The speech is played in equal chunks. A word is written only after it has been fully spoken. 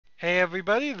Hey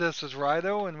everybody, this is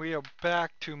Rydo, and we are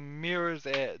back to Mirror's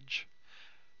Edge.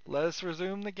 Let us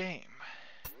resume the game.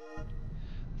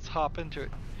 Let's hop into it.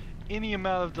 Any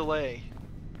amount of delay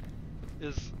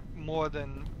is more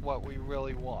than what we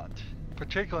really want,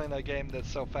 particularly in a game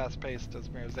that's so fast-paced as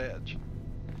Mirror's Edge.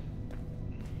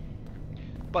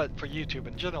 But for YouTube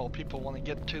in general, people want to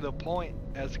get to the point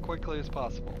as quickly as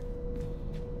possible.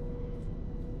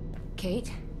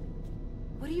 Kate?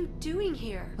 What are you doing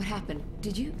here? What happened?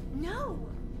 Did you? No!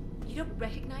 You don't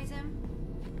recognize him?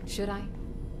 Should I?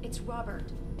 It's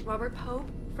Robert. Robert Pope,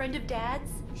 friend of Dad's.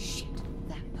 Shit,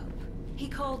 that Pope. He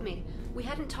called me. We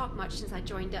hadn't talked much since I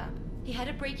joined up. He had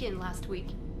a break-in last week.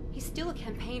 He's still a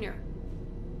campaigner.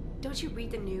 Don't you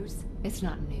read the news? It's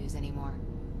not news anymore.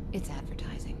 It's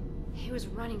advertising. He was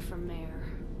running for mayor.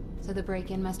 So the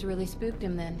break-in must have really spooked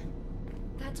him then.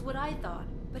 That's what I thought.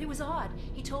 But it was odd.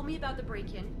 He told me about the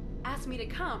break-in, asked me to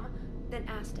come, then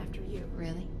asked after you.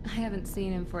 Really? I haven't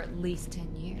seen him for at least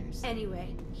 10 years.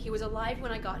 Anyway, he was alive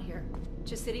when I got here.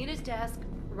 Just sitting at his desk,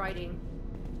 writing.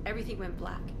 Everything went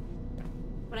black.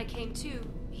 When I came to,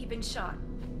 he'd been shot.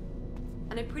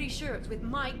 And I'm pretty sure it was with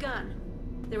my gun.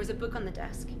 There was a book on the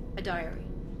desk, a diary.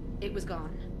 It was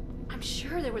gone. I'm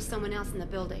sure there was someone else in the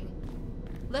building.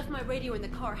 Left my radio in the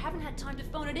car, haven't had time to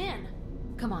phone it in.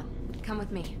 Come on, come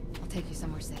with me. I'll take you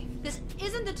somewhere safe. This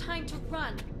isn't the time to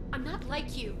run. I'm not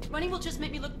like you. Running will just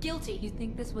make me look guilty. You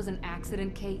think this was an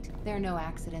accident, Kate? There are no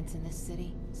accidents in this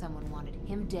city. Someone wanted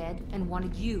him dead and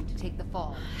wanted you to take the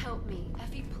fall. Help me,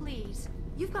 Effie, please.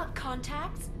 You've got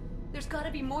contacts. There's gotta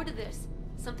be more to this.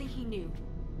 Something he knew.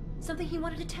 Something he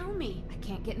wanted to tell me. I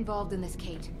can't get involved in this,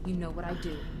 Kate. You know what I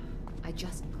do. I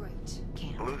just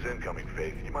can't. Blue's incoming,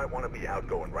 Faith. You might want to be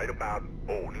outgoing right about,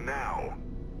 now.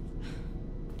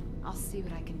 I'll see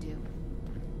what I can do.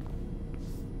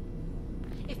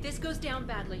 If this goes down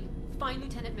badly, find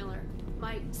Lieutenant Miller,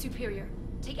 my superior.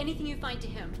 Take anything you find to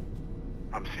him.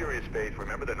 I'm serious, Faith.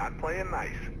 Remember, they're not playing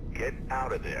nice. Get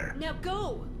out of there. Now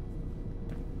go!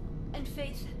 And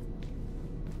Faith,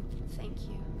 thank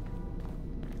you.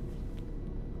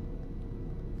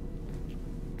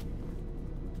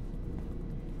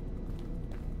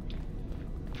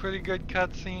 Pretty good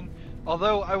cutscene.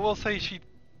 Although I will say she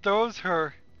throws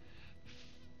her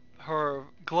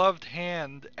gloved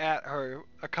hand at her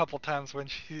a couple times when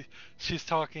she's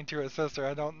talking to her sister.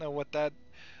 I don't know what that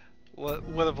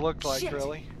would have looked like. Shit.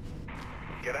 Really.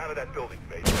 Get out of that building,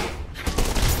 Faith.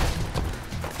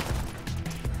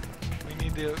 We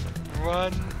need to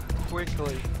run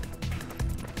quickly.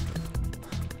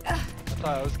 I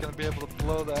thought I was going to be able to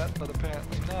blow that, but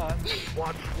apparently not.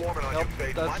 Squad swarming on Nope, you,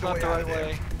 Faith. that's Find not a the way out right of there.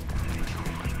 way.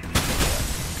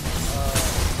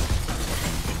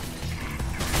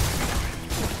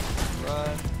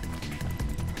 Run.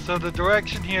 So the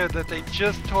direction here that they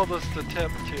just told us to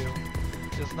tip to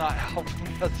is not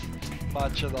helping us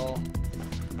much at all.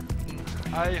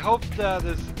 I hope that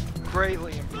is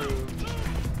greatly improved in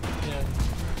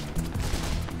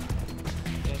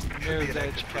Mirror's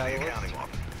Edge Catalyst.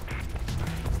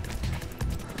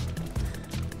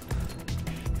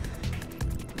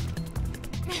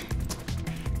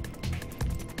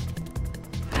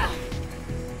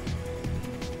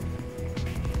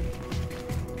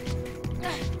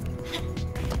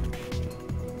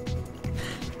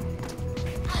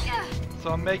 So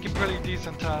I'm making pretty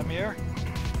decent time here,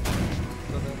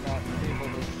 so they're not able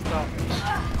to stop me.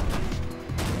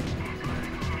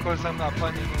 Of course, I'm not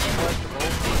finding any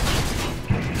collectibles.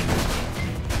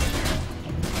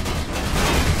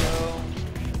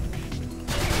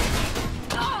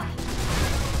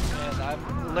 And I'm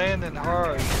landing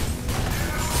hard.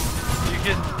 You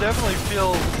can definitely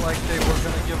feel like they were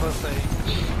going to give us a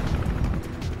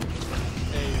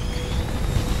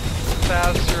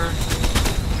faster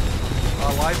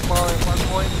life bar at one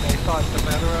point, and they thought the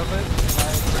better of it, and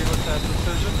I agree with that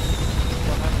decision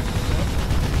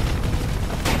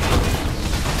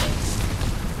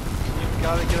 100%. You've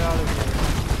got to get out of here.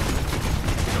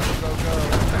 Go, go, go.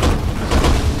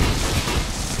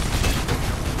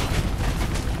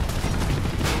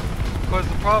 Of course,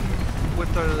 the problem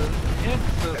with the hint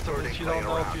system is you don't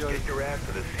know if you're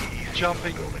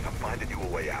jumping. I'm finding you a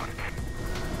way out.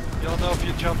 You don't know if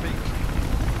you're jumping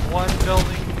one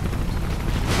building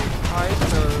height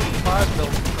or 5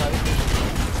 buildings height.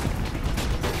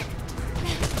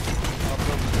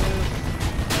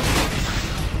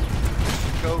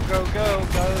 Go, go, go,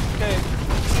 gotta escape.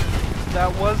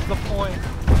 That was the point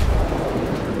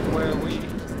where we...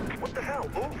 What the hell?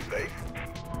 Move, Faith.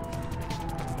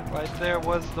 Right there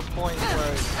was the point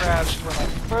where it crashed when I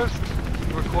first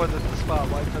recorded the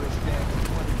spotlight for this game in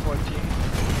 2014.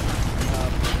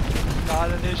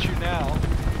 Not an issue now.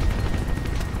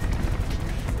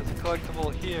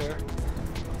 collectible here.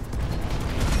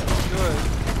 That's good.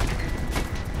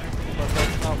 But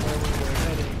that's not where we were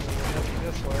heading. We were heading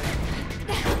this way.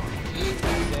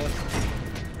 Yes.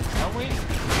 Aren't we?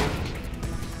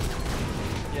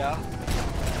 Yeah.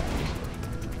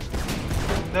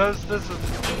 Notice this is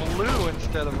blue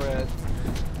instead of red.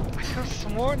 I could have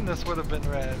sworn this would have been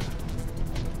red.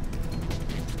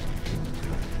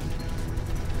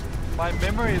 My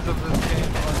memories of this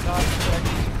game are not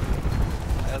connecting.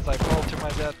 As I fall to my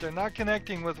death, they're not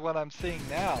connecting with what I'm seeing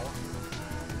now.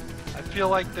 I feel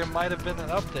like there might have been an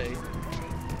update.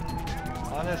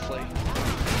 Honestly.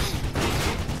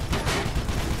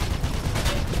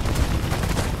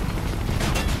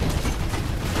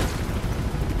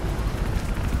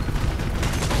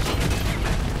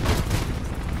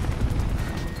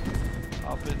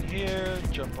 Hop in here,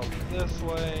 jump up this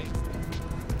way.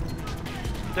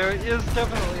 There is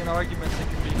definitely an argument that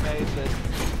can be made that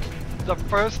the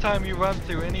first time you run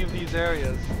through any of these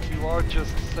areas, you are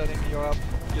just setting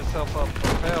yourself up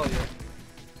for failure.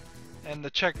 And the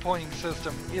checkpointing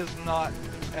system is not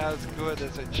as good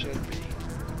as it should be.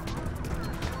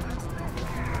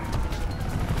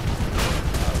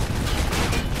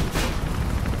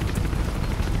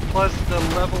 Plus the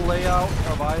level layout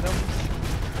of items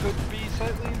could be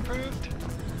slightly improved.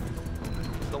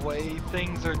 The way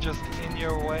things are just in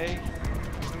your way,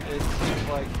 it seems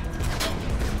like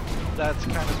that's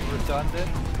kind of redundant.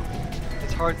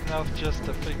 It's hard enough just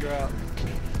to figure out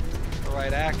the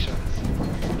right actions.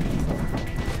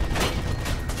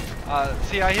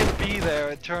 See, I hit B there,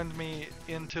 it turned me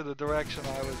into the direction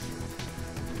I was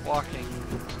walking.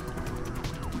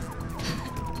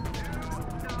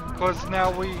 Of course,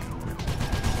 now we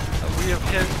have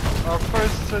hit our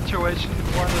first situation,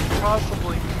 one of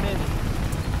possibly many,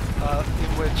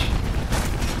 in which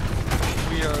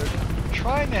we are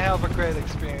trying to have a great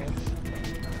experience,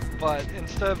 but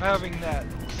instead of having that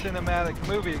cinematic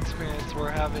movie experience, we're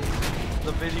having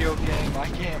the video game, I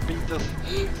can't beat this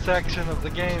section of the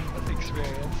game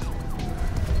experience.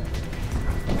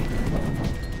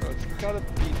 So it's gotta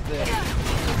be this.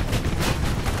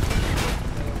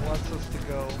 And it wants us to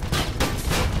go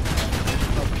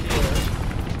up here.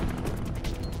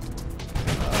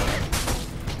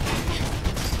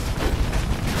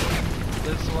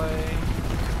 This way.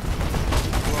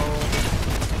 Roll.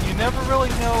 You never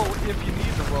really know if you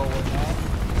need to roll or not.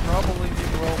 You probably need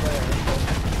to roll there.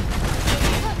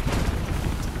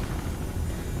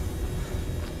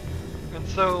 And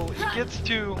so it gets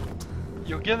to,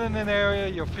 you'll get in an area,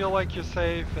 you'll feel like you're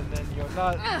safe, and then you're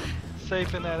not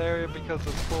safe in that area because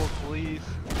it's full of police.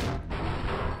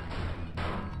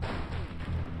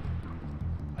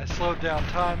 I slowed down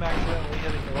time accidentally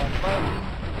hitting the wrong button.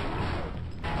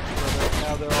 So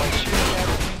now they're all shooting at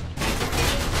me.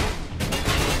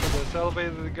 For this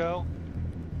elevator to go.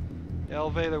 The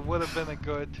elevator would have been a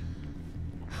good...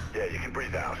 Yeah, you can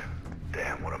breathe out.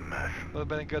 Damn, what a mess. Would have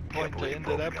been a good point to end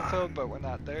that episode, but we're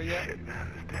not there yet. Shit, man,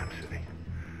 this damn city.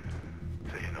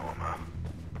 So you know him, huh?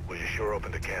 Well, you sure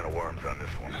opened a can of worms on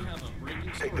this one.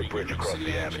 Take the bridge across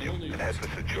the avenue and head for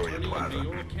Centurion Plaza.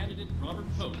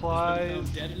 Supplies,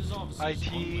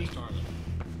 IT.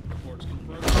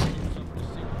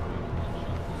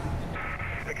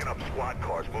 Picking up squad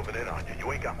cars moving in on you.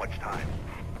 You ain't got much time.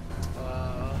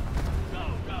 Go,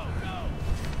 go, go!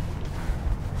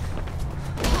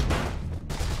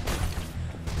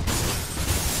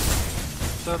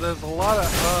 So there's a lot of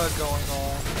going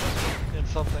on in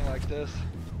something like this,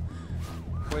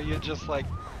 where you're just like,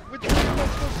 which way am I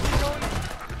supposed to be going?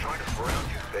 They're trying to surround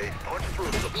you, Faye. Punch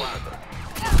through to the plaza.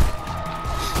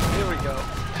 Here we go.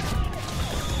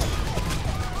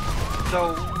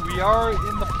 So we are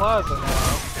in the plaza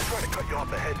now. They're trying to cut you off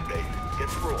the head, Faye. Get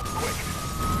through them, quick.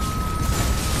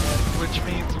 Which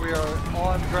means we are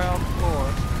on ground floor.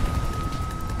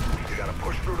 You gotta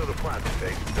push through to the plaza,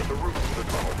 Faye. There's a roof to the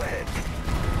tunnels ahead.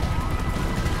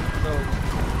 So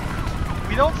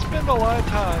we don't spend a lot of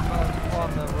time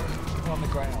on the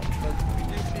ground, but we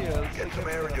do see a Get some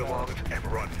air in your lungs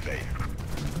and run, Faye.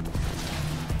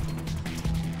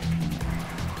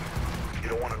 You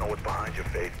don't want to know what's behind you,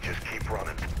 Faith. Just keep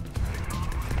running.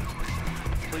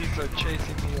 Police are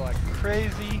chasing me like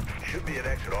crazy. Should be an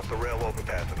exit off the rail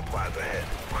overpass in the plaza ahead.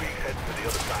 Please head to the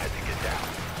other side to get down.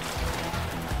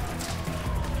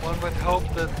 One would hope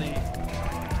that the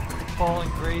falling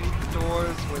grating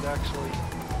doors would actually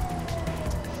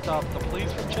stop the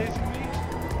police from chasing me.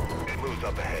 It moves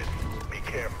up ahead. Be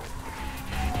careful.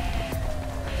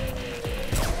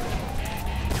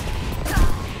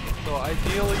 So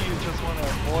ideally you just want to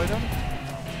avoid them.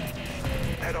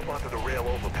 Head up onto the rail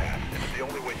overpass. It's the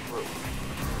only way through.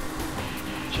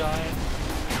 Giant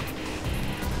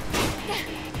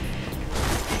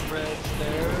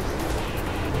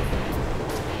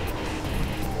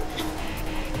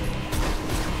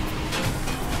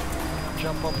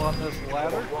climb up on this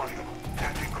ladder.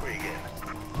 Patrick Krieg in.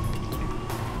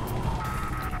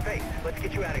 Hey, let's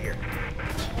get you out of here.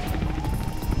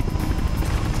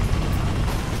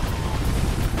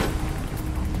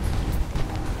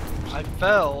 I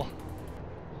fell.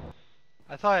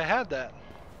 I thought I had that.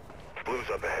 Blue's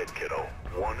up ahead, kiddo.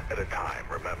 One at a time,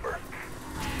 remember.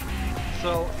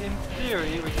 So, in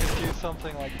theory, we could do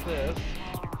something like this.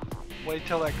 Wait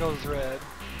till that goes red.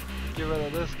 Get rid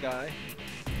of this guy.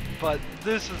 But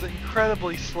this is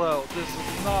incredibly slow. This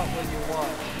is not what you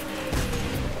want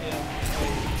in a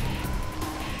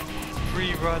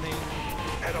free-running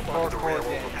parkour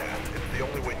game. It's the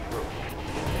only way through.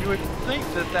 You would think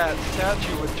that that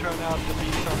statue would turn out to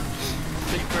be some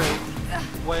secret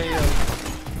way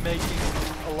of making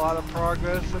a lot of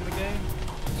progress in the game.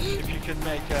 If you could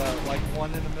make a, like,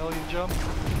 1 in a million jump.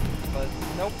 But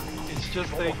nope, it's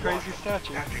just a crazy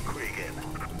statue.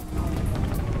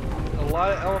 A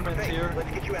lot of elements here.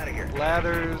 Let's get you out of here.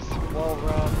 Ladders, wall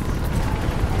runs,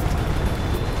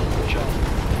 jump.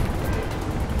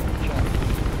 Jump.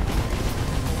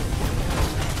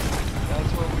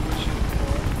 That's what we were shooting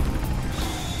for.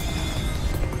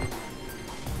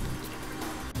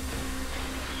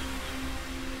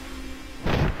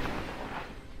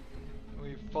 We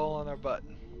fall on our butt.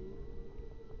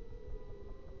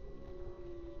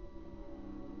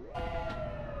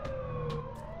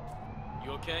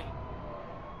 You okay?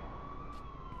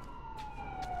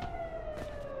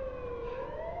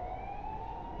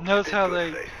 Notice how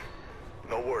they...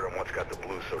 No word on what's got the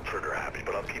Blues so trigger happy,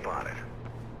 but I'll keep on it.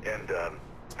 And,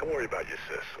 don't worry about your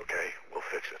sis, okay? We'll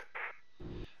fix it.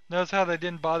 Notice how they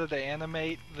didn't bother to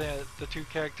animate the two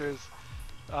characters,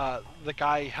 the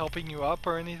guy helping you up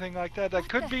or anything like that. That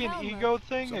could be an ego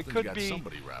thing. It could be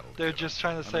they're just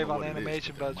trying to save on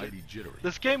animation budget.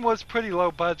 This game was pretty low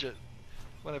budget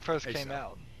when it first came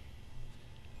out.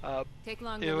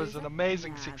 It was an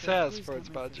amazing success for its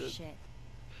budget.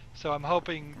 So I'm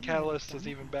hoping Catalyst is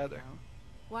even better.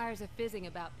 Wires are fizzing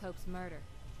about Pope's murder.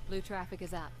 Blue traffic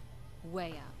is up.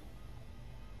 Way up.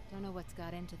 Don't know what's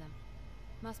got into them.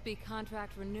 Must be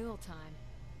contract renewal time.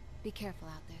 Be careful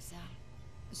out there, Sal.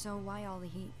 So why all the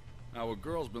heat? Our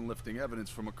girl's been lifting evidence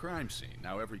from a crime scene.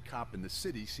 Now every cop in the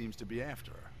city seems to be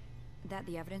after her. That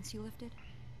the evidence you lifted?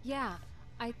 Yeah,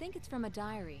 I think it's from a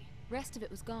diary. Rest of it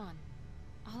was gone.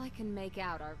 All I can make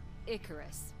out are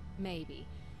Icarus, maybe,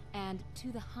 and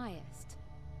to the highest.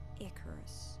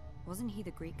 Icarus. Wasn't he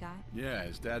the Greek guy? Yeah,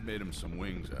 his dad made him some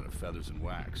wings out of feathers and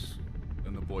wax.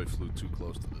 Then the boy flew too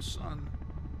close to the sun.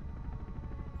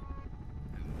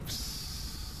 And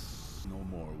psst, no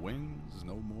more wings,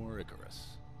 no more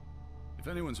Icarus. If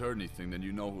anyone's heard anything, then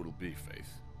you know who it'll be,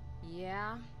 Faith.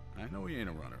 Yeah? I know he ain't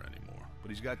a runner anymore,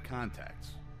 but he's got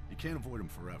contacts. You can't avoid him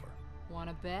forever.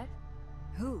 Wanna bet?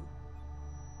 Who?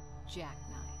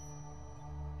 Jackknife.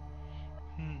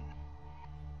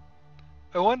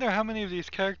 I wonder how many of these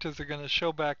characters are going to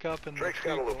show back up in Drake's the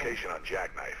got a prequel. location on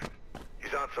Jackknife.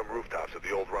 He's on some rooftops of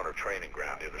the old runner training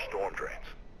ground near the storm drains.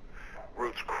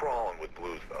 Route's crawling with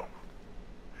Blues, though.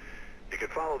 You can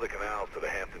follow the canals to the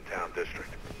Hampton Town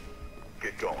district.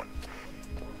 Get going.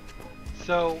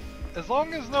 So, as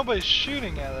long as nobody's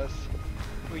shooting at us,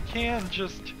 we can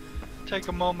just take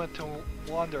a moment to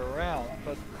wander around,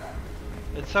 but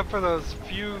except for those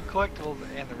few collectibles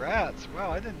and the rats.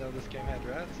 Wow, I didn't know this game had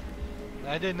rats.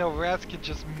 I didn't know rats could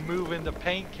just move into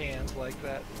paint cans like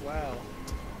that. Wow.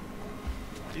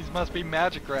 These must be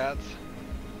magic rats.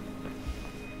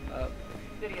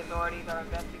 City authorities are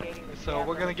investigating the So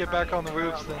we're gonna get back on the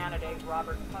roofs then. candidate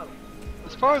Robert Pope.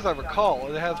 As far as I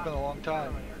recall, it has been a long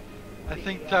time. I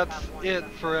think that's it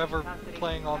forever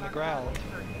playing on the ground.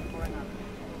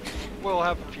 We'll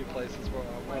have a few places where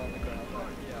we're on the ground,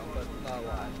 yeah, but not a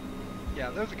lot. Yeah,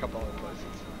 there's a couple other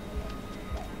places.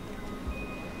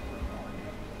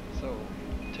 So,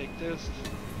 take this,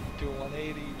 do a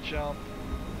 180, jump,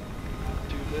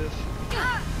 do this.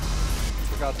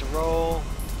 Forgot to roll.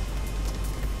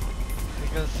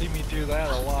 You're gonna see me do that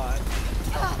a lot.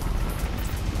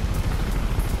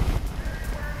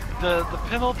 The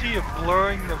penalty of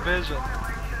blurring the vision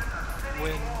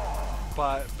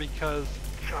because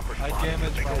I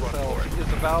damage myself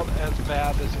is about as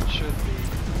bad as it should be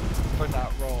for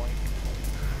not rolling.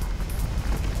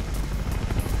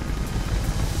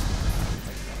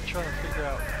 I'm trying to figure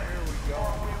out where we're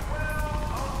going.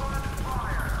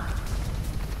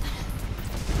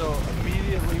 So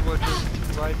immediately we're just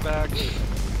right back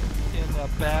in a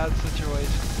bad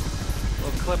situation.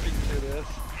 We're clipping through this.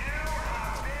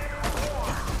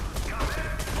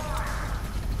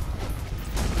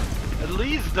 At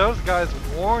least those guys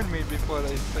warned me before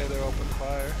they say they opened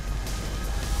fire.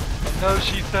 I know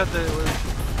she said that it was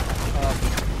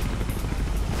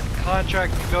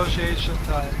contract negotiation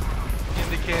time,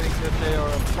 indicating that they are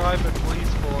a private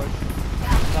police force,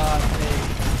 not a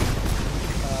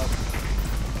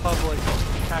public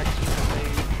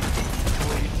tax-paid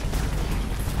police.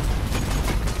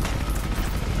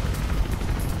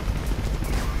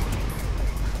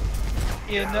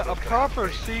 In a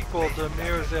proper sequel to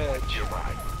Mirror's Edge,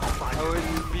 I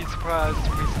wouldn't be surprised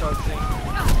if we start seeing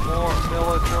more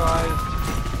militarized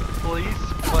police,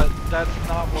 but that's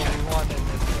not what we want in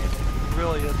this game. It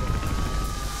really isn't.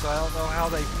 So I don't know how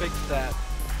they fix that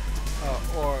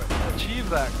or achieve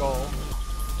that goal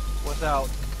without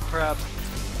perhaps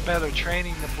better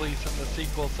training the police in the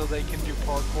sequel so they can do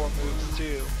parkour moves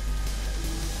too.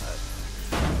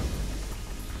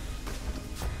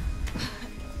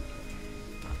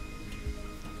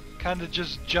 Kind of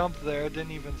just jumped there,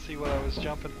 didn't even see what I was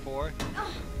jumping for.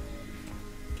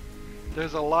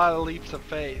 There's a lot of leaps of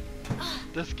faith.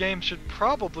 This game should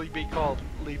probably be called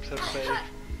Leaps of Faith.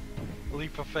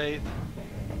 Leap of Faith.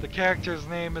 The character's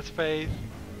name is Faith.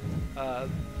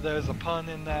 There's a pun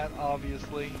in that,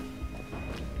 obviously.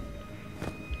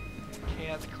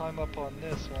 Can't climb up on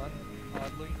this one,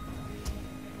 oddly.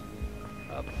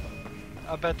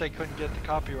 I bet they couldn't get the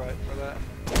copyright for that.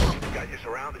 Got you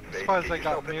surrounded, As far as I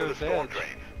got Mirror's Edge.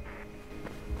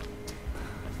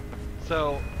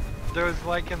 So, there's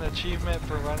like an achievement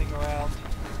for running around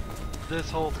this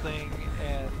whole thing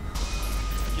and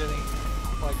getting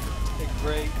like a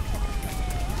great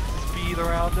speed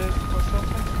around it or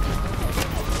something.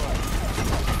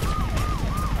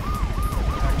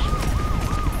 Actually,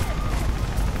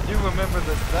 I do remember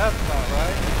that that's not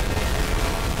right.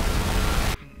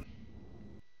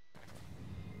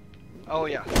 Oh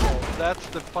yeah, so that's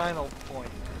the final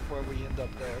point where we end up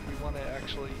there. We want to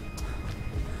actually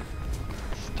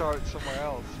start somewhere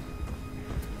else.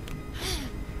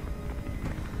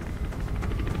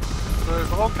 So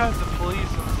there's all kinds of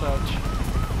police and such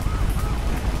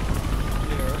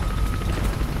here,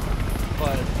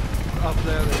 but up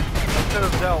there they I could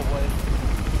have dealt with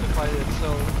if I had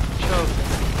so chosen.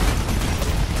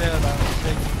 Instead I'm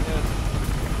taking this.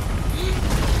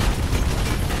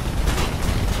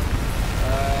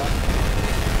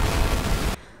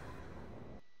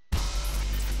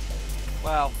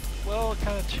 Wow. Well,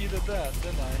 kind of cheated that,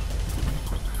 didn't I?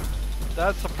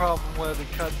 That's the problem where the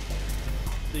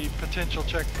potential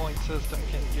checkpoint system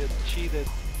can get cheated.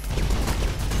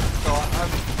 So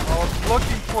I'm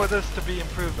looking for this to be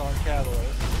improved on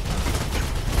Catalyst.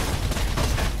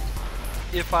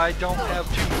 If I don't have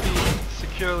 2 feet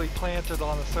securely planted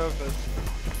on a surface,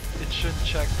 it shouldn't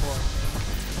checkpoint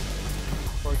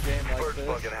for a game like this.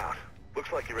 Bugging out.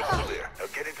 Looks like you're in the clear. Now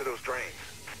get into those drains.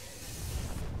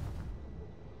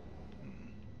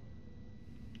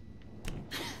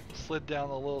 Slid down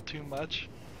a little too much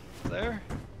there.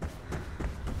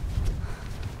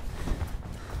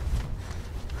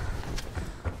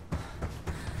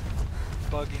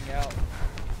 Bugging out.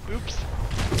 Oops.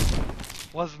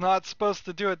 Was not supposed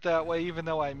to do it that way, even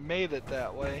though I made it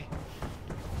that way.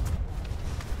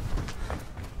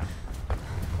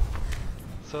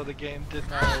 So the game did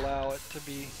not allow it to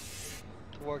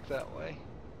work that way,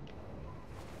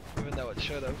 even though it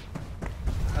should have.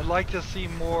 I'd like to see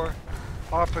more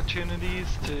opportunities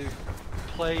to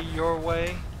play your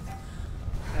way,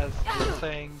 as the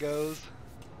saying goes,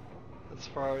 as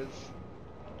far as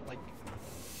like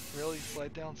really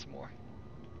slide down some more,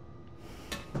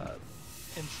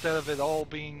 instead of it all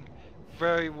being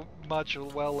very much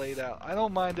well laid out. I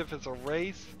don't mind if it's a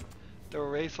race. There are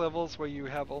race levels where you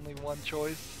have only one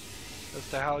choice as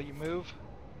to how you move,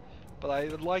 but I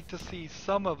would like to see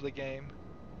some of the game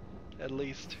at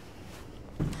least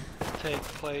take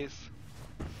place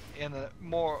in a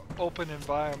more open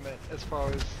environment as far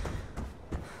as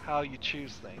how you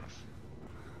choose things.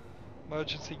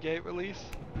 Emergency gate release.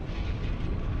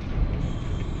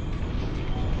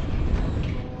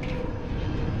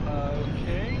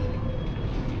 Okay.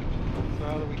 So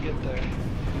how do we get there?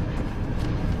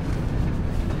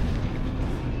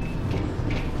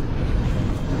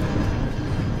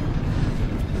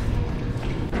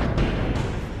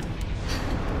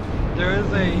 There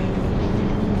is a...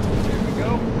 Here we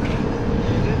go.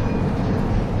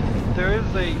 There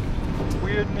is a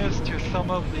weirdness to some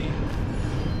of the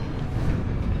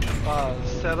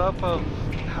setup of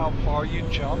how far you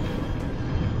jump.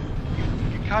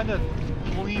 You kind of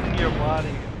lean your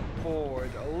body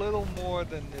forward a little more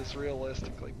than is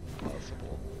realistically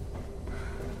possible.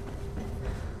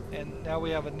 And now we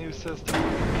have a new system.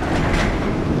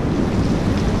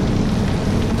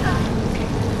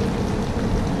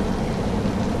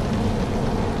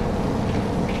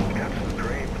 Capture the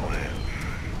drain plan.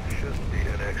 Should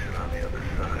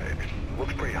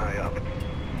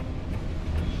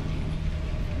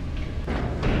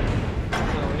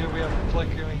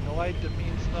light that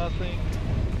means nothing.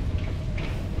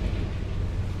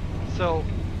 So,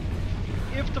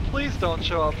 if the police don't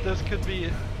show up, this could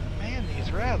be... Man,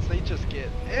 these rats, they just get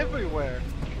everywhere.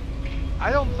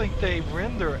 I don't think they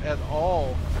render at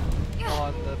all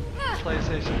on the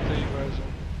PlayStation 3 version.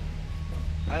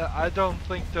 I don't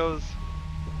think those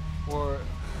were...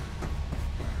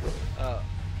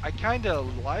 I kinda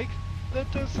like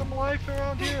that there's some life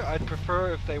around here. I'd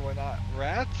prefer if they were not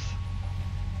rats.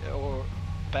 Or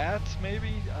bats,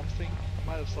 maybe? I'm thinking,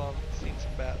 might have seen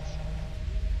some bats.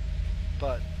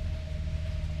 But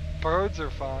birds are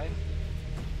fine.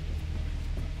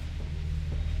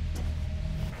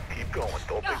 Keep going.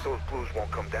 Don't think those blues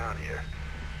won't come down here.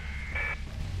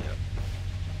 Yep.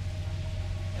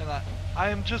 And I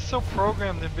am just so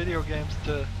programmed in video games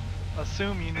to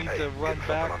assume you need to run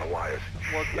back, on the wires.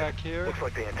 walk back here. Looks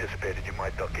like they anticipated you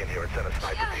might duck in here and send a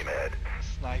sniper team ahead.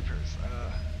 Snipers.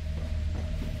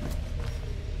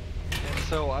 And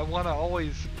so I want to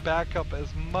always back up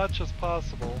as much as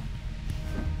possible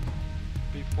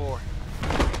before.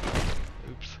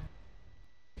 Oops.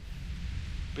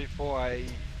 Before I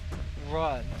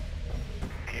run.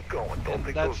 Keep going. Don't And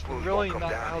think that's those blues really won't come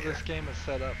not down how here. this game is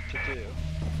set up to do.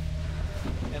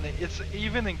 And it's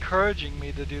even encouraging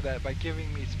me to do that by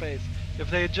giving me space. If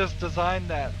they had just designed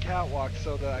that catwalk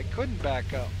so that I couldn't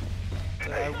back up,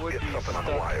 then I would be something on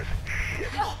the stuck wires. Shit.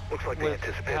 Looks like they with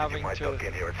anticipated you having might to duck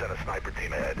in here and send a sniper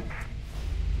team ahead.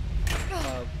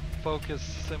 focus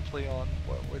simply on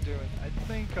what we're doing. I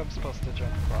think I'm supposed to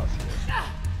jump across here.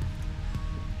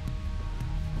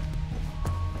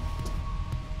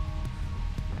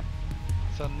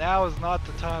 So now is not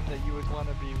the time that you would want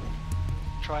to be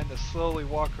trying to slowly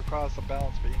walk across a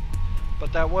balance beam.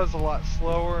 But that was a lot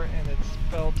slower and it's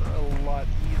felt a lot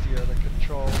easier to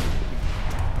control.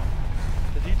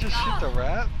 Did he just shoot the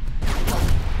rat?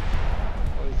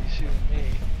 Or is he shooting me?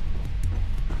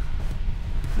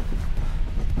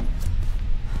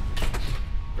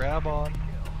 Grab on.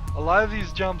 A lot of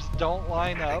these jumps don't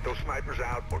line up. Take those snipers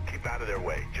out or keep out of their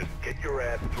way. Just get your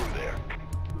ass through there.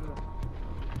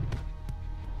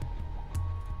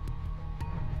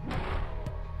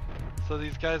 So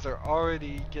these guys are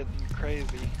already getting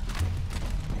crazy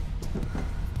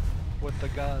with the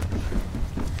guns.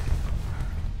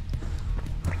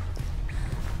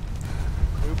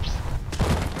 Oops.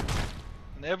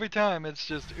 And every time it's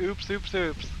just oops, oops,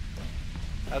 oops.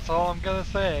 That's all I'm gonna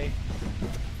say.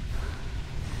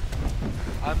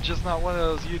 I'm just not one of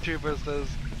those YouTubers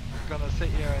that's gonna sit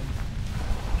here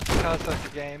and cuss at the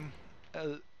game.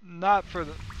 Not for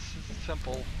the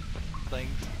simple things.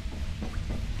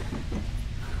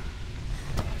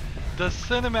 The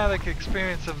cinematic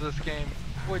experience of this game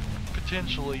would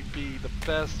potentially be the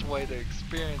best way to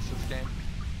experience this game.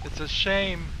 It's a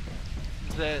shame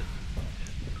that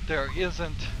there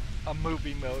isn't a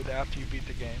movie mode after you beat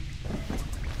the game.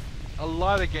 A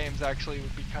lot of games actually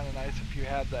would be kind of nice if you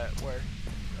had that, where,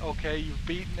 okay, you've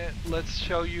beaten it, let's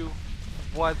show you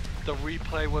what the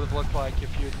replay would have looked like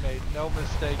if you had made no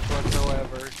mistakes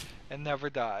whatsoever and never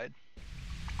died.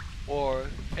 Or,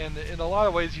 and in a lot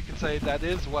of ways you can say that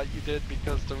is what you did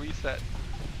because the reset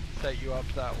set you up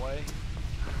that way.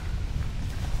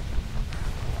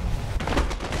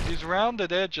 These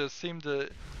rounded edges seem to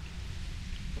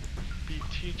be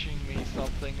teaching me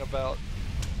something about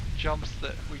jumps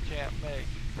that we can't make.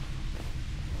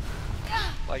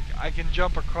 Like, I can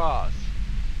jump across,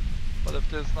 but if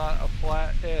there's not a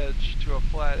flat edge to a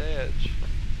flat edge,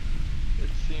 it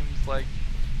seems like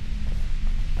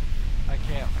I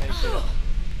can't make it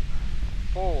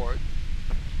forward.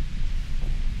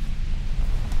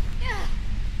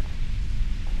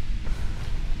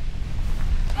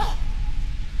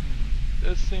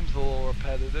 This seems a little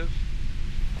repetitive,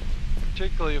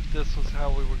 particularly if this was how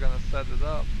we were going to set it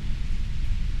up.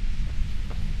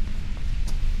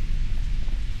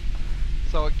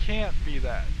 So it can't be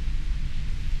that.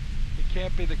 It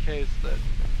can't be the case that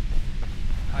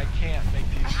I can't make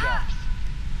these jumps.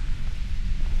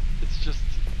 It's just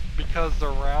because they're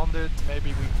rounded, maybe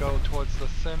we go towards the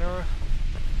center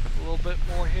a little bit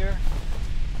more here.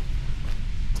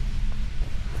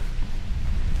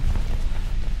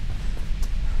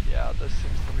 Yeah, this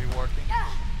seems to be working.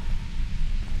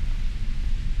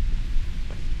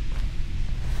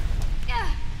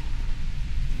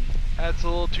 That's a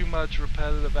little too much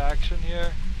repetitive action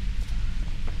here.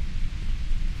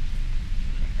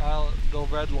 The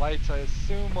red lights, I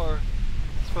assume, are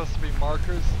supposed to be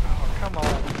markers. Oh, come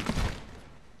on.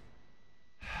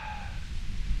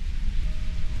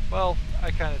 Well,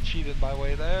 I kind of cheated my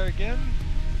way there again.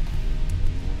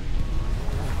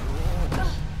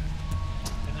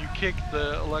 And you kick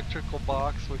the electrical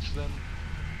box, which then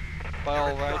by They're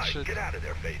all rights inside. should Get out of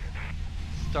there, Faith.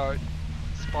 start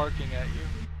sparking at you.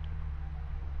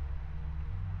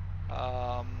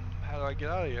 How do I get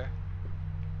out of here?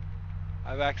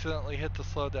 I've accidentally hit the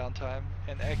slowdown time,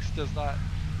 and X does not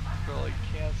really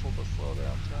cancel the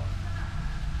slowdown time.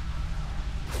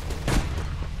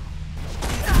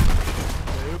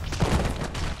 Oops.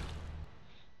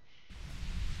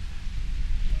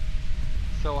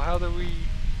 So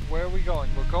where are we going?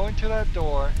 We're going to that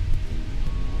door.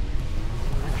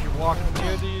 If you walk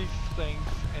near these things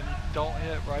and you don't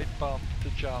hit right bump to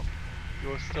jump, you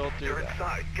will still do You're that.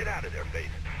 inside. Get out of there, Faith.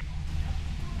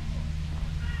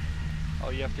 Oh,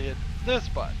 you have to hit this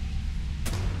button.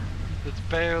 It's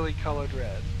barely colored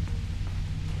red.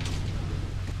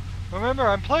 Remember,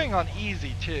 I'm playing on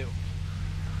easy too.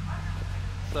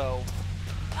 So,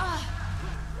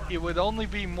 it would only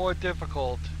be more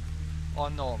difficult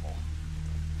on normal.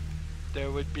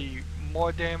 There would be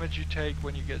more damage you take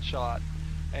when you get shot.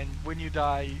 And when you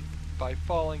die by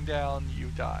falling down, you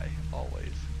die,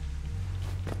 always.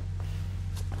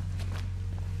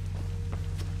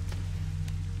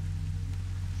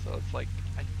 So it's like,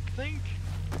 I think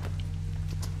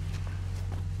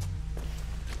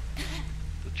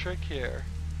the trick here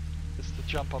is to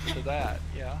jump up to that,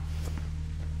 yeah?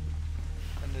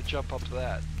 And to jump up to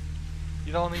that.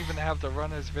 You don't even have the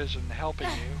runner's vision helping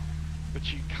you,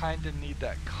 but you kind of need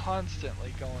that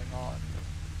constantly going on.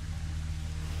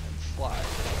 And slide.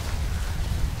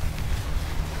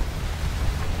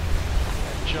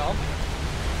 And jump.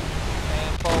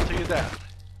 And fall to your death.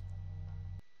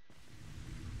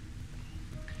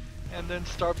 And then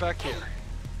start back here.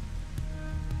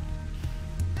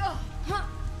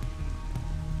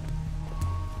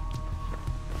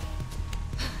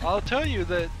 I'll tell you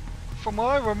that from what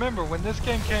I remember, when this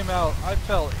game came out, I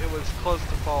felt it was close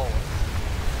to flawless.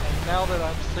 And now that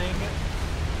I'm seeing it,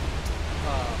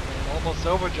 and almost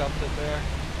overjumped it there,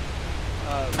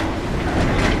 in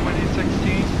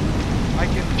 2016, I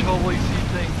can totally see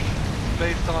things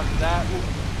based on that,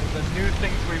 the new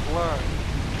things we've learned,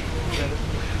 that it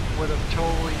would have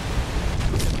totally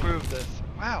improved this.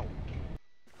 Wow.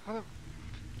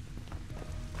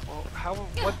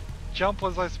 What jump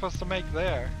was I supposed to make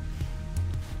there?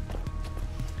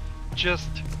 Just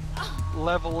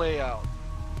level layout,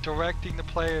 directing the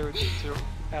player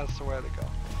as to where to go.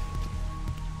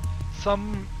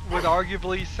 Some would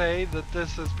arguably say that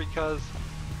this is because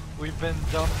we've been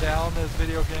dumbed down as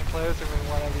video game players and we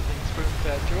want everything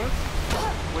spoon-fed to us,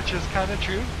 which is kind of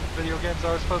true. Video games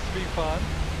are supposed to be fun,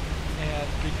 and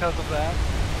because of that,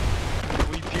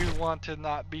 we do want to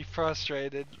not be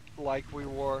frustrated like we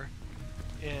were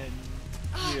in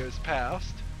years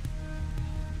past.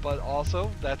 But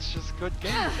also, that's just good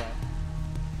game design.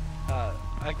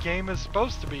 A game is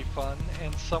supposed to be fun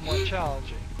and somewhat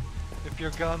challenging. If your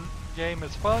game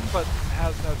is fun but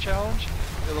has no challenge,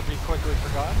 it'll be quickly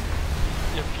forgotten.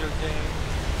 If your game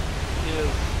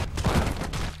is...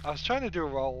 I was trying to do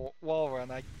a wall run.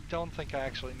 I don't think I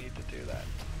actually need to do that.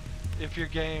 If your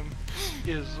game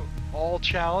is all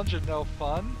challenge and no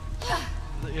fun,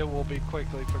 it will be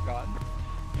quickly forgotten.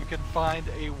 You can find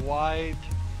a wide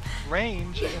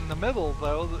range in the middle,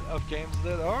 though, of games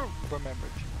that are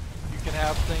remembered. You can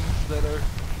have things that are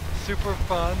super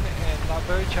fun and not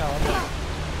very challenging.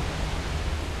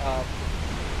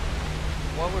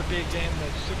 What would be a game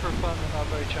that's super fun and not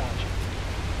very challenging?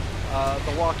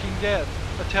 The Walking Dead,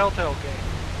 a Telltale game,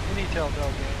 any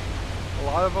Telltale game. A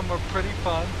lot of them are pretty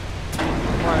fun,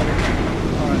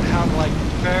 and have like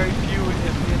very few,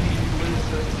 if any,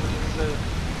 loose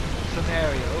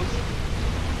scenarios.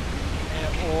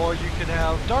 Or you could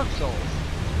have Dark Souls.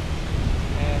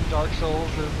 And Dark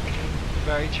Souls is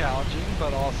very challenging,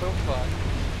 but also fun.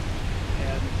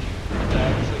 And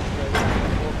that's a great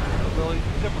example of a really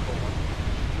difficult one.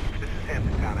 This is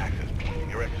Hampton Town Access Point.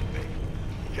 Your exit base.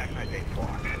 Jackknife ain't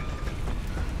far.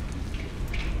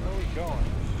 Where are we going?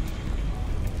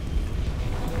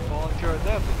 Falling to our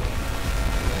death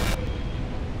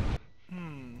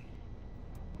again.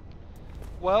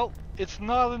 Well, it's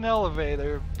not an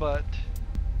elevator, but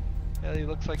yeah, it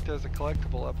looks like there's a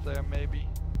collectible up there, maybe.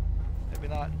 Maybe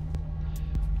not.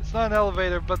 It's not an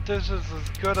elevator, but this is as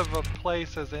good of a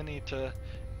place as any to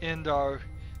end our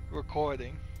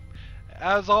recording.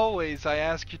 As always, I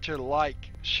ask you to like,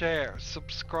 share,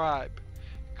 subscribe,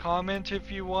 comment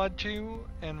if you want to,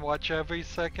 and watch every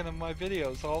second of my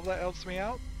videos. All that helps me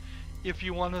out. If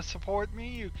you want to support me,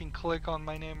 you can click on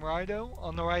my name, Rydo.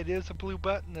 On the right is a blue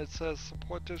button that says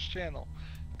support this channel.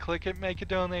 Click it, make a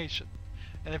donation.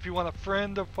 And if you want to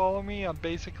friend or follow me on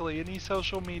basically any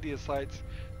social media sites,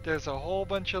 there's a whole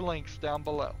bunch of links down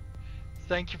below.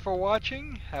 Thank you for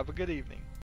watching. Have a good evening.